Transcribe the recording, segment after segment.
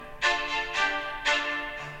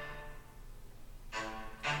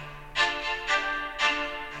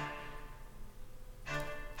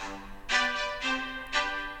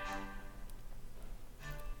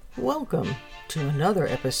Welcome to another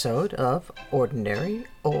episode of Ordinary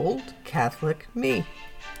Old Catholic Me.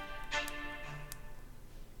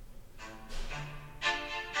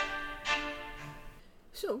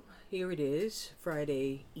 So, here it is,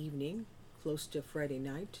 Friday evening, close to Friday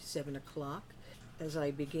night, 7 o'clock, as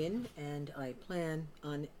I begin, and I plan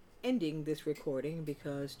on ending this recording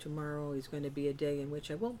because tomorrow is going to be a day in which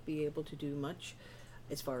I won't be able to do much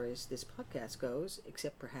as far as this podcast goes,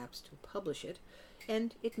 except perhaps to publish it.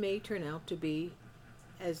 And it may turn out to be,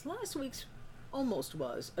 as last week's almost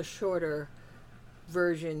was, a shorter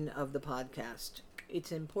version of the podcast.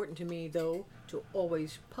 It's important to me, though, to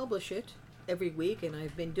always publish it every week, and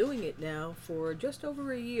I've been doing it now for just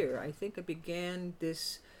over a year. I think I began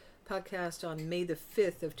this podcast on May the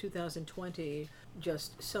 5th of 2020,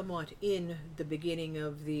 just somewhat in the beginning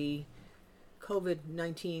of the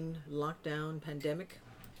COVID-19 lockdown pandemic.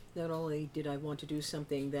 Not only did I want to do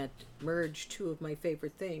something that merged two of my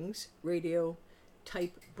favorite things, radio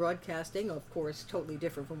type broadcasting, of course totally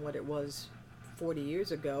different from what it was 40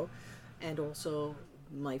 years ago, and also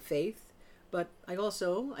my faith, but I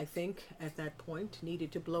also, I think, at that point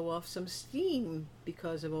needed to blow off some steam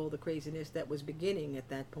because of all the craziness that was beginning at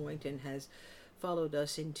that point and has followed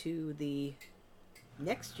us into the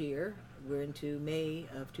next year. We're into May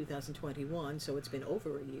of 2021, so it's been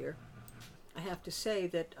over a year. I have to say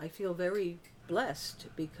that I feel very blessed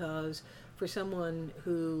because for someone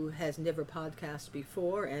who has never podcasted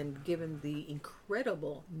before, and given the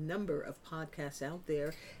incredible number of podcasts out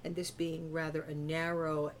there, and this being rather a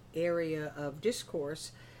narrow area of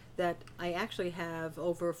discourse, that I actually have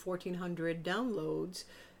over 1,400 downloads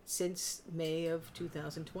since May of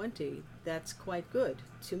 2020. That's quite good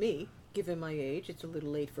to me. Given my age, it's a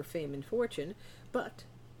little late for fame and fortune, but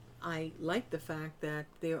I like the fact that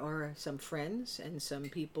there are some friends and some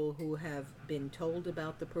people who have been told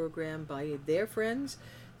about the program by their friends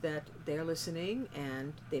that they're listening,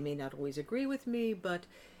 and they may not always agree with me, but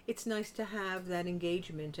it's nice to have that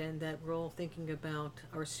engagement and that we're all thinking about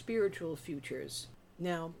our spiritual futures.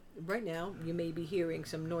 Now, right now, you may be hearing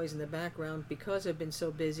some noise in the background because I've been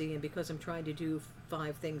so busy and because I'm trying to do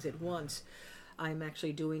 5 things at once. I'm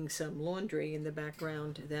actually doing some laundry in the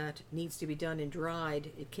background that needs to be done and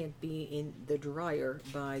dried. It can't be in the dryer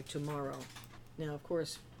by tomorrow. Now, of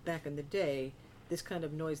course, back in the day, this kind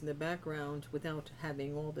of noise in the background without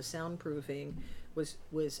having all the soundproofing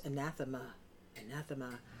was anathema.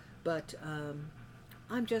 But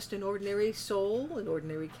I'm just an ordinary soul, an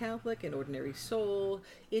ordinary Catholic, an ordinary soul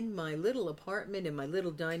in my little apartment, in my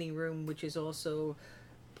little dining room, which is also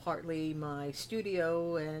partly my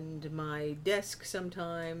studio and my desk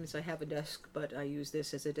sometimes. I have a desk, but I use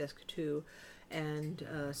this as a desk too. And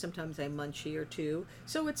sometimes I munch here too.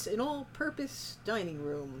 So it's an all-purpose dining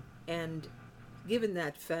room. And given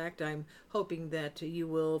that fact, I'm hoping that you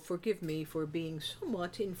will forgive me for being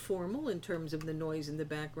somewhat informal in terms of the noise in the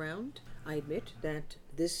background. I admit that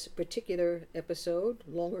this particular episode,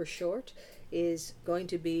 long or short, is going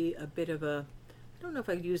to be a bit of a, I don't know if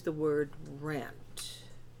I use the word rant,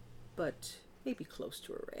 but maybe close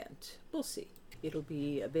to a rant. We'll see. It'll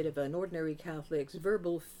be a bit of an ordinary Catholic's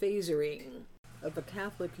verbal phasering of a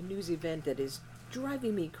Catholic news event that is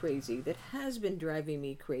driving me crazy, that has been driving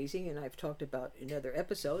me crazy, and I've talked about in other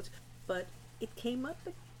episodes, but it came up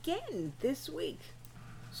again this week.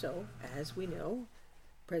 So, as we know,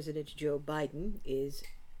 President Joe Biden is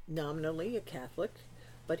nominally a Catholic,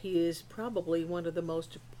 but he is probably one of the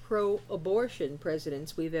most pro-abortion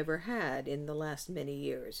presidents we've ever had in the last many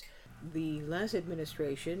years. The last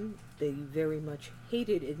administration, the very much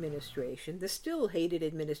hated administration, the still hated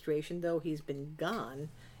administration, though he's been gone,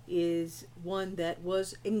 is one that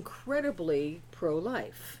was incredibly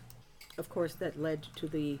pro-life. Of course, that led to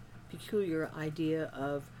the peculiar idea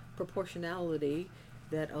of proportionality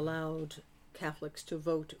that allowed Catholics to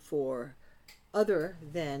vote for other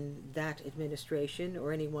than that administration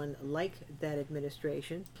or anyone like that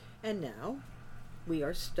administration. And now we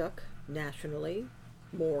are stuck nationally,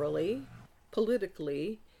 morally,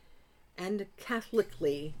 politically, and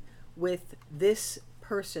Catholically with this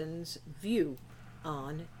person's view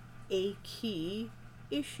on a key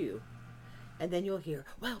issue. And then you'll hear,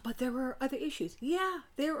 well, but there are other issues. Yeah,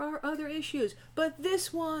 there are other issues, but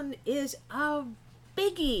this one is a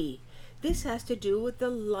biggie. This has to do with the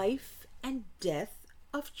life and death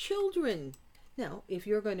of children. Now, if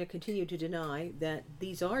you're going to continue to deny that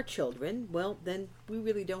these are children, well, then we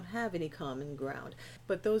really don't have any common ground.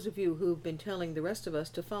 But those of you who've been telling the rest of us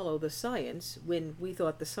to follow the science, when we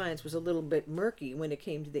thought the science was a little bit murky when it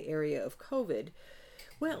came to the area of COVID,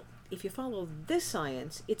 well, if you follow this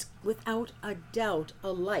science, it's without a doubt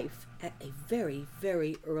a life at a very,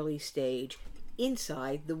 very early stage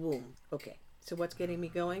inside the womb. Okay, so what's getting me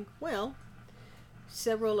going? Well,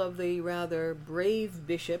 several of the rather brave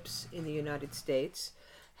bishops in the United States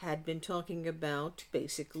had been talking about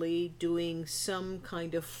basically doing some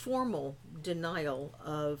kind of formal denial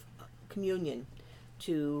of communion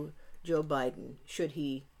to Joe Biden, should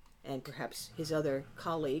he, and perhaps his other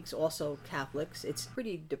colleagues, also Catholics. It's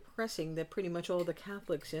pretty depressing that pretty much all the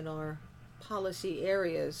Catholics in our policy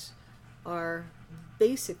areas are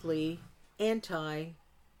basically anti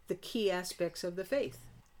the key aspects of the faith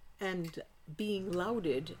and being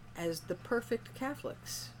lauded as the perfect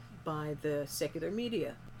Catholics by the secular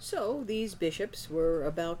media. So these bishops were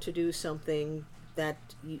about to do something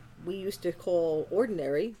that we used to call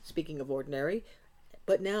ordinary, speaking of ordinary,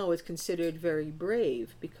 but now is considered very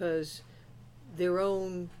brave because their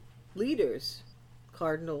own leaders,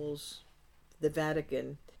 cardinals, the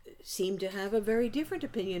Vatican, seem to have a very different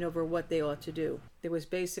opinion over what they ought to do. There was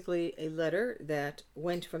basically a letter that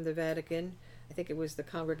went from the Vatican. I think it was the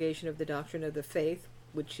Congregation of the Doctrine of the Faith,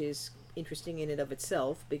 which is interesting in and of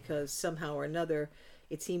itself because somehow or another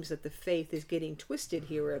it seems that the faith is getting twisted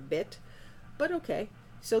here a bit. But okay,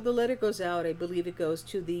 so the letter goes out. I believe it goes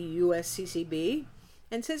to the USCCB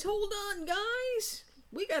and says, hold on, guys,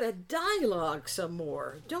 we gotta dialogue some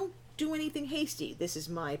more. Don't do anything hasty. This is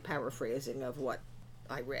my paraphrasing of what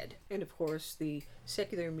I read. And of course, the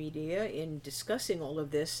secular media, in discussing all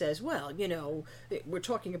of this, says, well, we're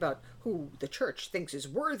talking about who the church thinks is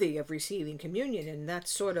worthy of receiving communion, and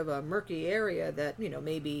that's sort of a murky area that,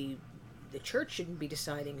 maybe the church shouldn't be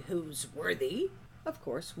deciding who's worthy. Of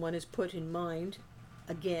course, one is put in mind,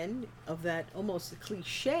 again, of that almost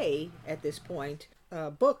cliche at this point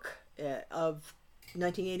book of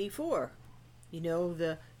 1984.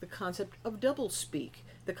 The concept of doublespeak,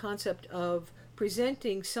 the concept of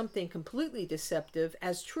presenting something completely deceptive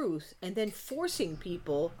as truth and then forcing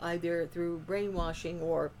people, either through brainwashing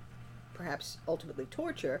or perhaps ultimately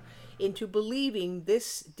torture, into believing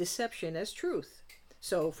this deception as truth.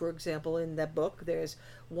 So, for example, in that book, there's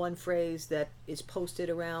one phrase that is posted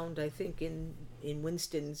around, I think, in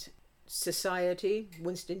Winston's society,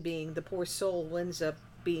 Winston being the poor soul who ends up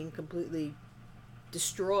being completely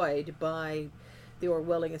destroyed by the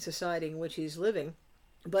Orwellian society in which he's living.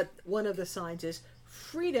 But one of the signs is,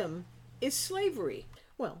 freedom is slavery.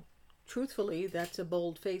 Well, truthfully, that's a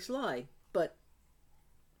bold-faced lie, but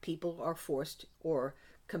people are forced or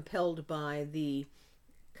compelled by the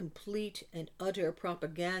complete and utter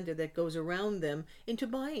propaganda that goes around them into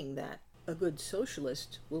buying that. A good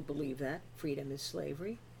socialist will believe that freedom is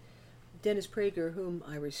slavery. Dennis Prager, whom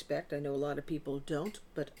I respect, I know a lot of people don't,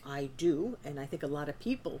 but I do, and I think a lot of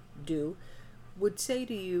people do, would say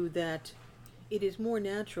to you that it is more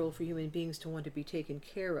natural for human beings to want to be taken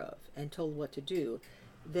care of and told what to do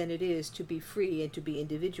than it is to be free and to be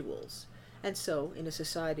individuals. And so, in a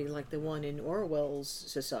society like the one in Orwell's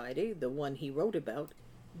society, the one he wrote about,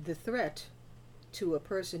 the threat to a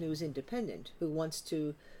person who's independent, who wants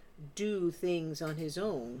to do things on his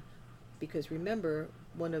own, because remember,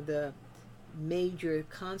 one of the major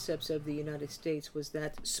concepts of the United States was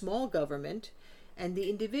that small government and the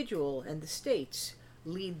individual and the states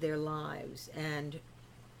lead their lives and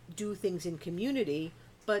do things in community,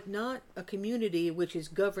 but not a community which is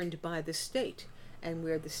governed by the state and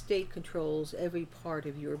where the state controls every part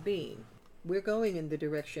of your being. We're going in the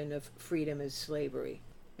direction of freedom as slavery.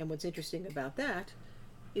 And what's interesting about that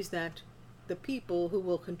is that the people who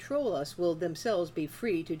will control us will themselves be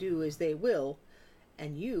free to do as they will,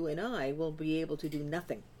 and you and I will be able to do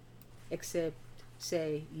nothing except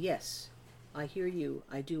say, yes, I hear you,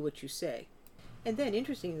 I do what you say. And then,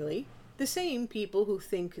 interestingly, the same people who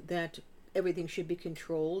think that everything should be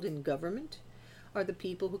controlled in government are the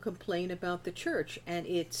people who complain about the church and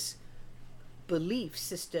its belief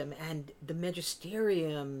system and the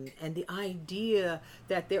magisterium and the idea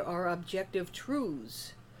that there are objective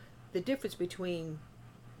truths. The difference between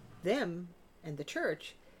them and the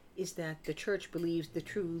church is that the church believes the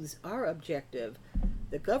truths are objective.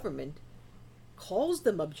 The government calls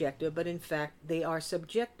them objective, but in fact they are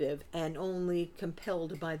subjective and only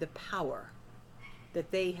compelled by the power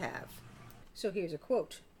that they have. So here's a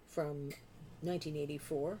quote from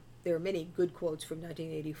 1984. There are many good quotes from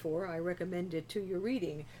 1984. I recommend it to your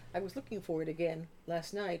reading. I was looking for it again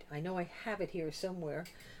last night. I know I have it here somewhere.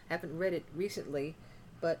 I haven't read it recently,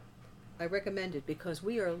 but I recommend it because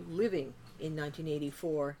we are living in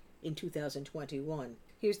 1984 in 2021.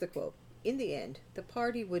 Here's the quote. In the end, the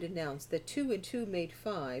party would announce that 2 and 2 made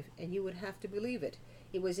 5, and you would have to believe it.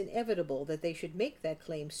 It was inevitable that they should make that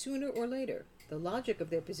claim sooner or later. The logic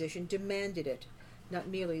of their position demanded it, not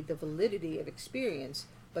merely the validity of experience,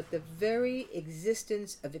 but the very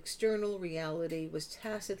existence of external reality was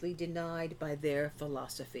tacitly denied by their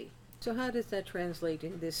philosophy. So how does that translate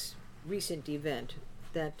in this recent event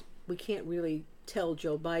that we can't really tell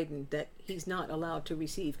Joe Biden that he's not allowed to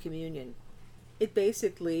receive communion? It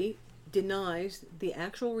basically denies the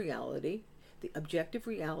actual reality, the objective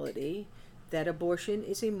reality, that abortion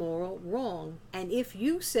is a moral wrong. And if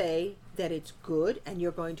you say that it's good and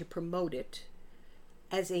you're going to promote it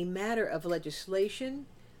as a matter of legislation,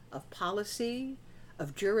 of policy,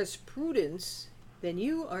 of jurisprudence, then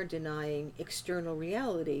you are denying external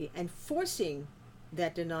reality and forcing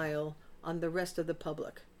that denial on the rest of the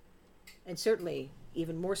public. And certainly,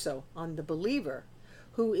 even more so, on the believer,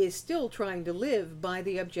 who is still trying to live by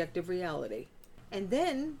the objective reality. And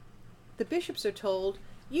then the bishops are told,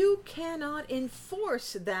 you cannot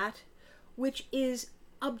enforce that which is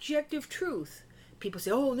objective truth. People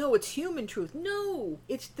say, oh no, it's human truth. No,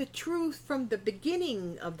 it's the truth from the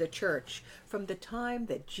beginning of the church, from the time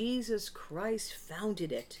that Jesus Christ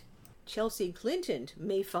founded it. Chelsea Clinton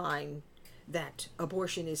may find that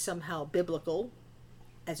abortion is somehow biblical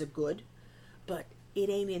as a good, but it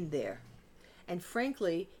ain't in there. And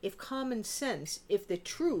frankly, if common sense, if the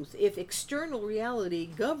truth, if external reality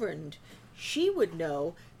governed, she would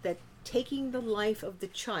know that taking the life of the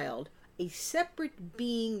child, a separate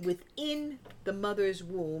being within the mother's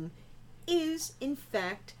womb, is in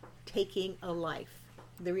fact taking a life.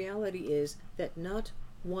 The reality is that not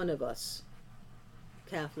one of us,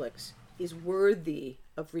 Catholics, is worthy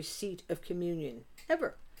of receipt of communion,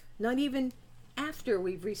 ever. Not even after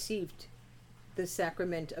we've received the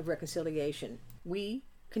sacrament of reconciliation. We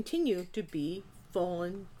continue to be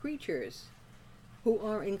fallen creatures who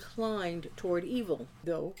are inclined toward evil,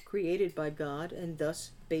 though created by God and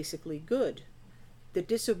thus basically good. The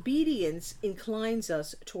disobedience inclines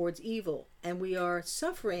us towards evil, and we are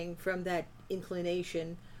suffering from that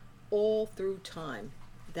inclination all through time.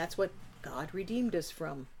 That's what God redeemed us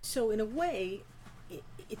from. So in a way,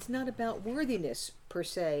 it's not about worthiness per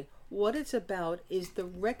se. What it's about is the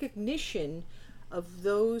recognition of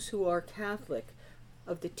those who are Catholic,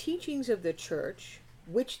 of the teachings of the Church,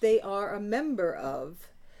 which they are a member of,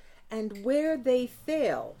 and where they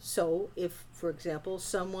fail. So if, for example,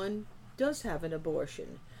 someone does have an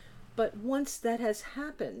abortion, but once that has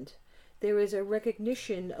happened, there is a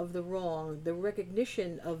recognition of the wrong, the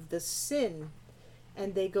recognition of the sin,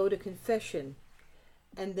 and they go to confession,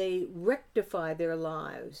 and they rectify their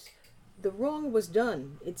lives. The wrong was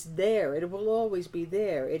done. It's there. It will always be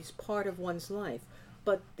there. It's part of one's life.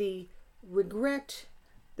 But the regret,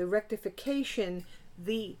 the rectification,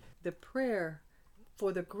 the prayer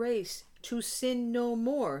for the grace to sin no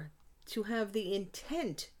more, to have the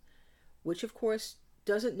intent, which of course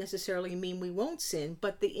doesn't necessarily mean we won't sin,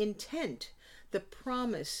 but the intent, the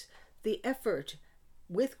promise, the effort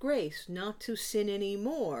with grace not to sin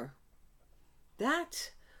anymore.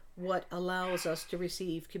 That's what allows us to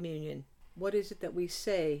receive communion. What is it that we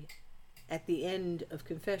say at the end of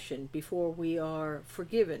confession before we are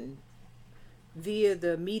forgiven via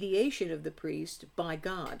the mediation of the priest by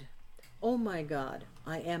God? Oh my God,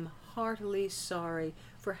 I am heartily sorry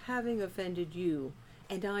for having offended you,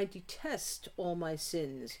 and I detest all my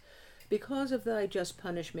sins because of thy just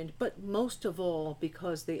punishment, but most of all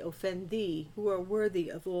because they offend thee, who are worthy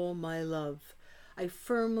of all my love. I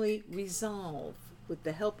firmly resolve, with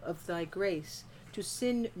the help of thy grace, to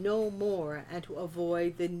sin no more and to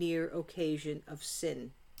avoid the near occasion of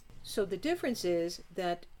sin. So the difference is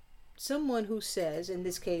that someone who says, in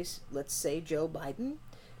this case, let's say Joe Biden,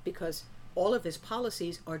 because all of his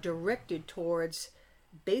policies are directed towards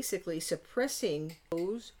basically suppressing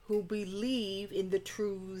those who believe in the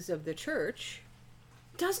truths of the church,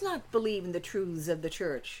 does not believe in the truths of the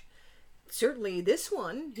church. Certainly this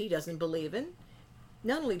one he doesn't believe in.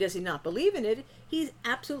 Not only does he not believe in it, he's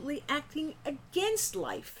absolutely acting against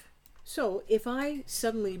life. So if I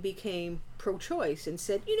suddenly became pro-choice and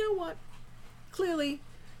said, you know what, clearly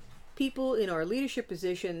people in our leadership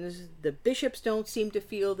positions, the bishops don't seem to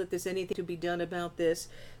feel that there's anything to be done about this.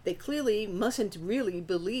 They clearly mustn't really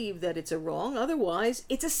believe that it's a wrong. Otherwise,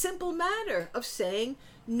 it's a simple matter of saying,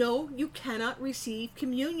 no, you cannot receive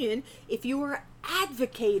communion if you are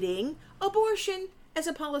advocating abortion as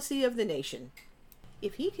a policy of the nation.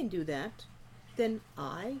 If he can do that, then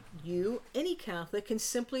I, you, any Catholic can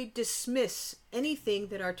simply dismiss anything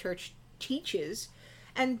that our church teaches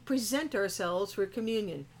and present ourselves for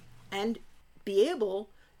communion and be able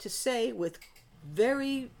to say with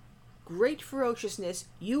very great ferociousness,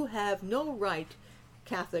 you have no right,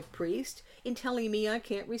 Catholic priest, in telling me I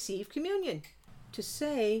can't receive communion. To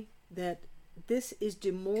say that this is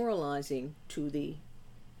demoralizing to the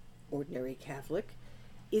ordinary Catholic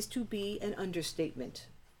is to be an understatement.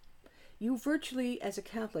 You virtually, as a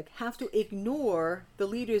Catholic, have to ignore the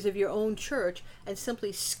leaders of your own church and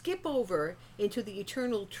simply skip over into the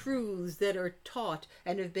eternal truths that are taught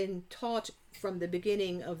and have been taught from the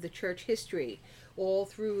beginning of the church history, all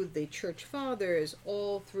through the church fathers,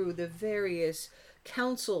 all through the various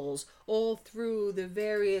councils, all through the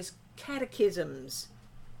various catechisms,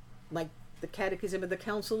 like the Catechism of the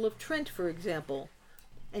Council of Trent, for example,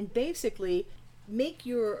 and basically make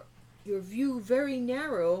your view very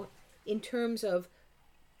narrow in terms of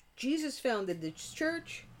Jesus founded the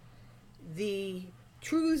church, the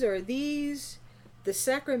truths are these, the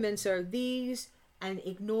sacraments are these, and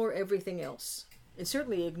ignore everything else. And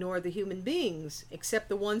certainly ignore the human beings, except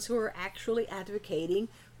the ones who are actually advocating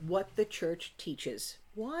what the church teaches.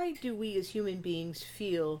 Why do we as human beings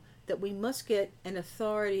feel that we must get an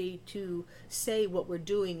authority to say what we're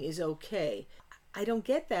doing is okay? I don't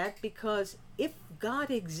get that, because if God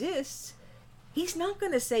exists, He's not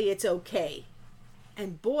going to say it's okay.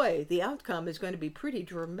 And boy, the outcome is going to be pretty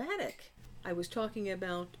dramatic. I was talking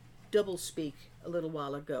about doublespeak a little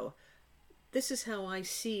while ago. This is how I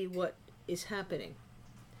see what is happening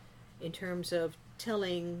in terms of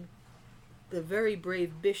telling the very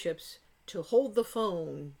brave bishops to hold the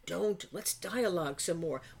phone. Let's dialogue some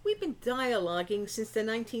more. We've been dialoguing since the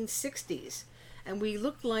 1960s, and we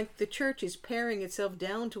look like the church is paring itself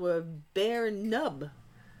down to a bare nub.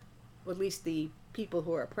 Or at least the people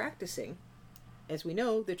who are practicing. As we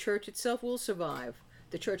know, the church itself will survive.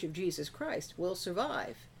 The Church of Jesus Christ will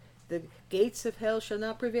survive. The gates of hell shall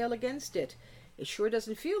not prevail against it. It sure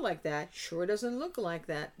doesn't feel like that, sure doesn't look like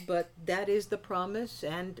that, but that is the promise,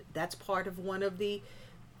 and that's part of one of the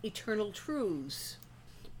eternal truths.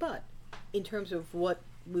 But in terms of what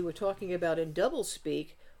we were talking about in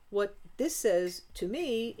doublespeak, what this says to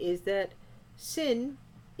me is that sin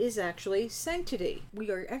is actually sanctity. We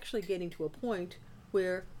are actually getting to a point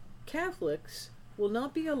where Catholics will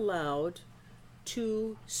not be allowed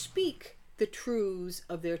to speak the truths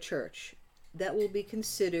of their church. That will be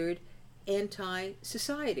considered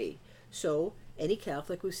anti-society. So any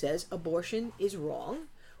Catholic who says abortion is wrong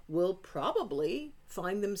will probably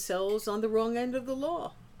find themselves on the wrong end of the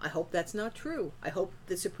law. I hope that's not true. I hope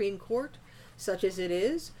the Supreme Court, such as it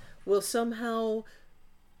is, will somehow,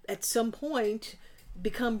 at some point,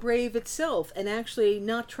 become brave itself and actually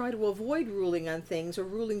not try to avoid ruling on things or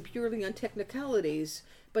ruling purely on technicalities,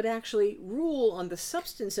 but actually rule on the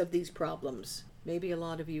substance of these problems. Maybe a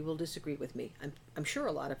lot of you will disagree with me. I'm sure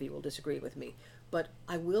a lot of you will disagree with me, but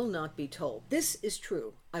I will not be told. This is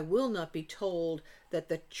true. I will not be told that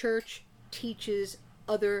the church teaches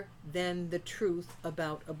other than the truth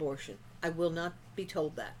about abortion. I will not be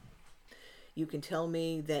told that. You can tell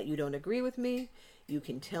me that you don't agree with me. You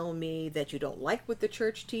can tell me that you don't like what the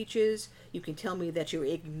church teaches. You can tell me that you're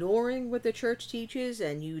ignoring what the church teaches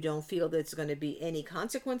and you don't feel there's going to be any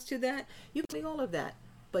consequence to that. You can say all of that.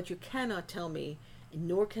 But you cannot tell me,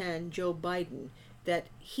 nor can Joe Biden, that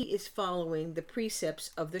he is following the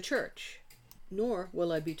precepts of the church. Nor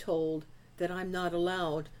will I be told that I'm not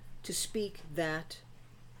allowed to speak that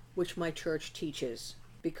which my church teaches,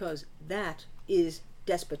 because that is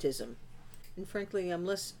despotism. And frankly, I'm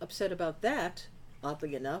less upset about that,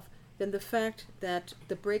 oddly enough, than the fact that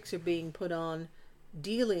the brakes are being put on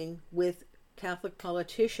dealing with Catholic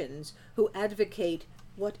politicians who advocate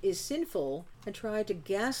what is sinful and try to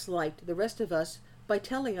gaslight the rest of us by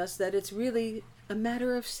telling us that it's really a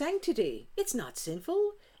matter of sanctity. It's not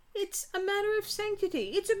sinful. It's a matter of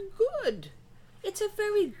sanctity. It's a good. It's a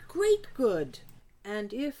very great good.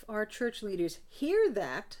 And if our church leaders hear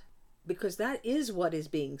that, because that is what is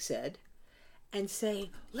being said, and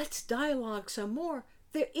say, let's dialogue some more,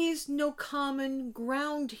 there is no common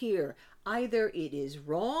ground here. Either it is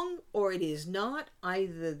wrong or it is not.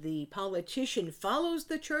 Either the politician follows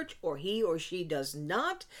the church or he or she does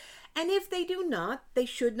not. And if they do not, they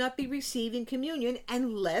should not be receiving communion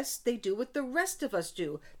unless they do what the rest of us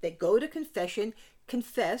do. They go to confession,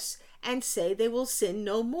 confess, and say they will sin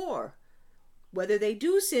no more. Whether they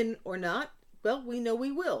do sin or not, well, we know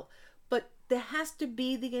we will. But there has to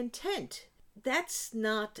be the intent. That's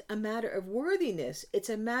not a matter of worthiness. It's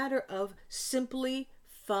a matter of simply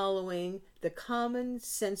following the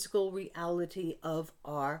commonsensical reality of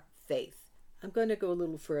our faith. I'm going to go a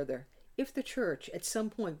little further. If the church at some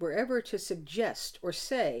point were ever to suggest or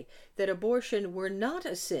say that abortion were not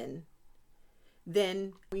a sin,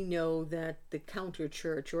 then we know that the counter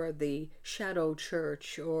church or the shadow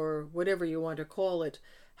church or whatever you want to call it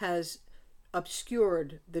has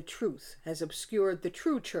obscured the truth, has obscured the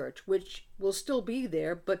true church, which will still be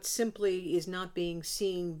there, but simply is not being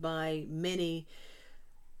seen by many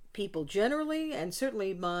people generally, and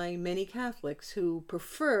certainly by many Catholics who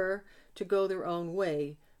prefer to go their own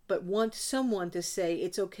way, but want someone to say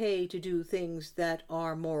it's okay to do things that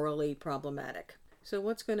are morally problematic. So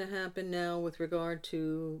what's going to happen now with regard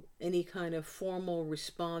to any kind of formal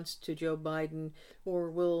response to Joe Biden,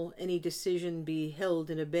 or will any decision be held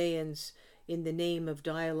in abeyance in the name of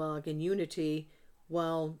dialogue and unity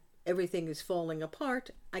while everything is falling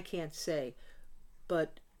apart? I can't say.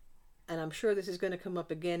 But, and I'm sure this is going to come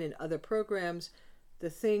up again in other programs, the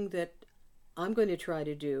thing that I'm going to try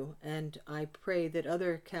to do, and I pray that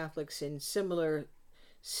other Catholics in similar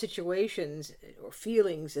situations or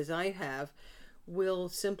feelings as I have will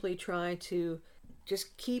simply try to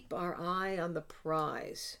just keep our eye on the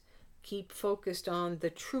prize, keep focused on the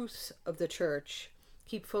truths of the church,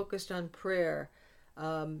 keep focused on prayer.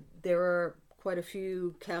 There are quite a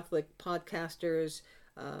few Catholic podcasters.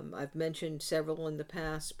 I've mentioned several in the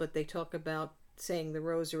past, but they talk about saying the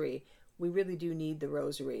rosary. We really do need the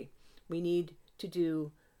rosary. We need to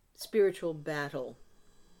do spiritual battle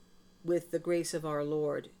with the grace of our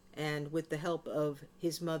Lord and with the help of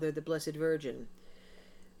His Mother, the Blessed Virgin.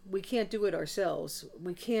 We can't do it ourselves.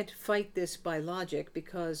 We can't fight this by logic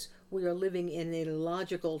because we are living in an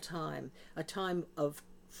illogical time, a time of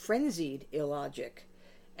frenzied illogic.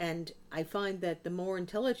 And I find that the more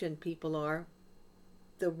intelligent people are,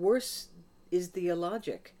 the worse is the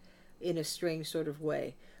illogic in a strange sort of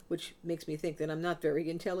way, which makes me think that I'm not very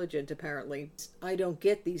intelligent, apparently. I don't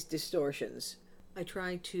get these distortions. I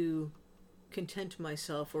try to content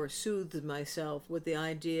myself or soothe myself with the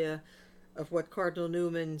idea of what Cardinal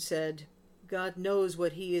Newman said: God knows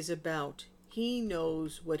what He is about. He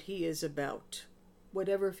knows what He is about.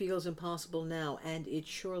 Whatever feels impossible now, and it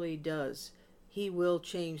surely does, He will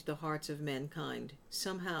change the hearts of mankind.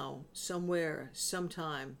 Somehow, somewhere,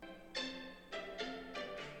 sometime.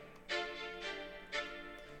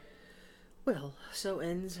 Well, so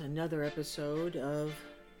ends another episode of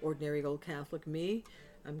Ordinary Old Catholic Me.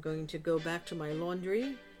 I'm going to go back to my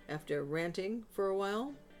laundry after ranting for a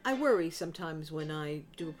while. I worry sometimes when I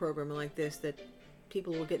do a program like this that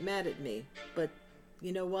people will get mad at me. But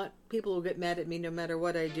you know what? People will get mad at me no matter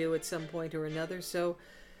what I do at some point or another. So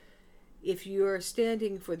if you're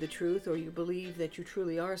standing for the truth, or you believe that you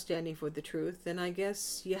truly are standing for the truth, then I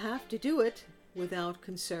guess you have to do it without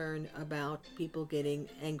concern about people getting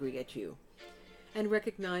angry at you. And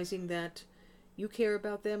recognizing that you care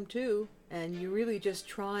about them too, and you're really just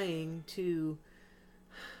trying to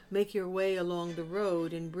make your way along the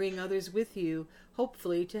road and bring others with you,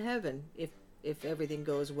 hopefully to heaven, if everything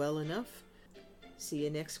goes well enough. See you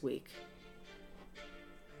next week.